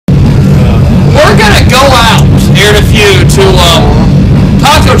compared a few to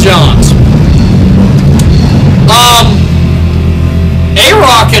Taco John's.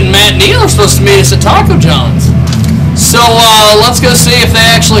 A-Rock and Matt Neal are supposed to meet us at Taco John's. So let's go see if they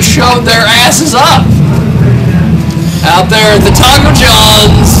actually showed their asses up out there at the Taco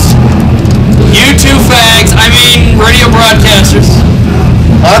John's. You two fags, I mean radio broadcasters.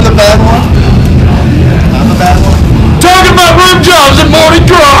 I'm the bad one. I'm the bad one. Talking about rim jobs and morning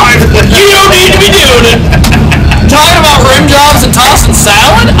drive. You don't need to be doing it. Talking about rim jobs and tossing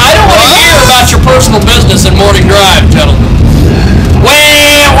salad? I don't want to hear about your personal business and morning drive, gentlemen. Well,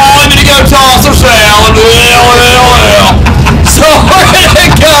 I'm going to go toss some salad. So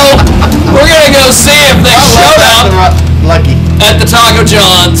we're gonna go see if they showed up at the Taco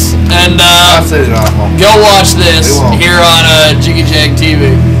John's and go watch this here on Jiggy Jag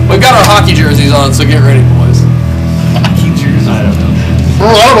TV. We've got our hockey jerseys on, so get ready, boys. Hockey jerseys? I don't know.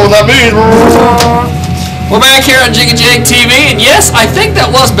 I don't know what that means. We're back here on Jiggy Jag TV, and yes, I think that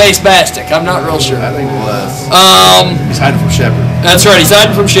was Basebastic. I'm not real sure. I think it was. He's hiding from Shepard. That's right, he's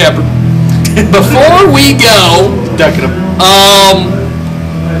hiding from Shepard. Before we go, ducking him.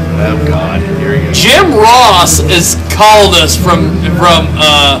 Oh God, here we go. Jim Ross has called us from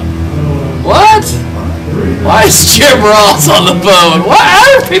what? Why is Jim Ross on the phone? Why how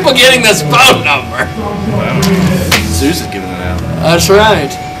are people getting this phone number? Zeus is giving it out. That's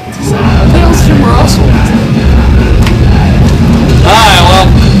right. What the hell's Jim Ross? Alright, well.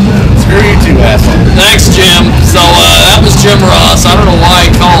 Screw you two, asshole. Thanks, Jim. So, that was Jim Ross. I don't know why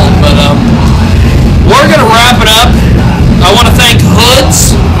he called, but, we're gonna wrap it up. I want to thank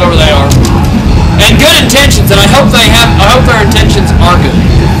Hoods, whoever they are, and Good Intentions, and I hope their intentions are good.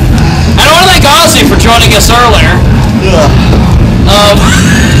 And I want to thank Auzzy for joining us earlier.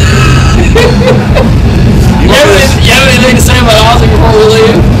 You have anything to say about Auzzy before we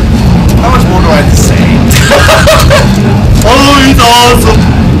leave? How much more do I have to say? Oh, he's awesome.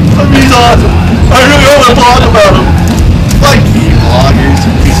 He's awesome. I really want to talk about him. Like you bloggers,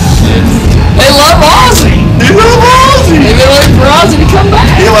 you piece of shit. They love Auzzy. They love Auzzy. They've been waiting for Auzzy to come back.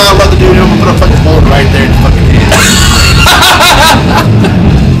 You know what I'm about to do? I'm gonna put a fucking bullet right there in the fucking head.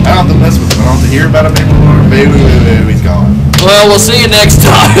 I don't have to mess with him. I don't have to hear about him anymore. Baby, he's gone. Well, we'll see you next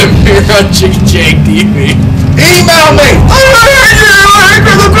time here on Jiggy Jag TV. Email me. I hate you. I hate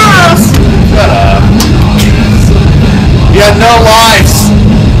you the best. Shut up. You have no lives.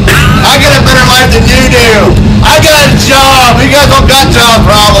 I got a better life than you do. I got a job. You guys don't got jobs,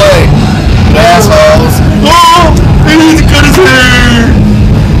 probably. Assholes. Oh, he's good as hair.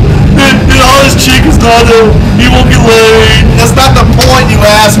 And all his chick is not he won't get laid. That's not the point, you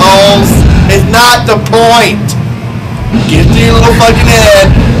assholes. It's not the point. Get to your little fucking head.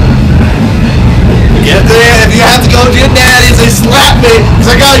 Get there. If you have to go to your daddy and say, slap me,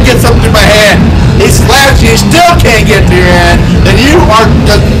 because I gotta get something in my hand. He slaps you, you still can't get to your hand, then you are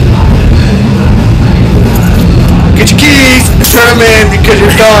just... Get your keys and turn them in because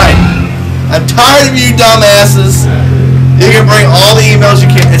you're done. I'm tired of you dumbasses. You can bring all the emails you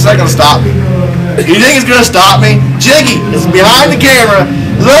can. It's not gonna stop me. You think it's gonna stop me? Jiggy is behind the camera.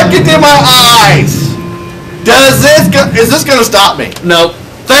 Look into my eyes. Is this gonna stop me? Nope.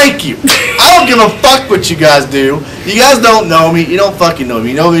 Thank you. I don't give a fuck what you guys do. You guys don't know me. You don't fucking know me.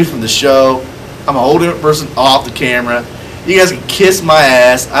 You know me from the show. I'm a whole different person off the camera. You guys can kiss my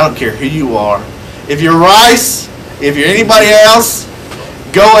ass. I don't care who you are. If you're Rice, if you're anybody else,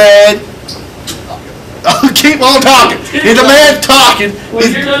 go ahead. Keep on talking. He's a man talking.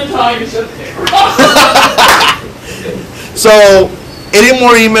 When you're done talking, shut the camera. So, any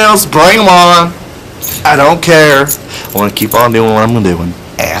more emails, bring them on. I don't care. I want to keep on doing what I'm doing.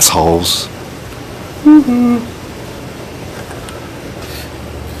 Assholes. I'm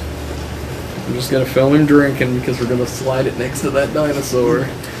just gonna film him drinking because we're gonna slide it next to that dinosaur.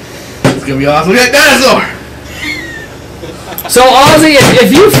 It's gonna be awesome. Look at that dinosaur! So Auzzy,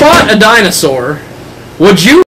 if you fought a dinosaur, would you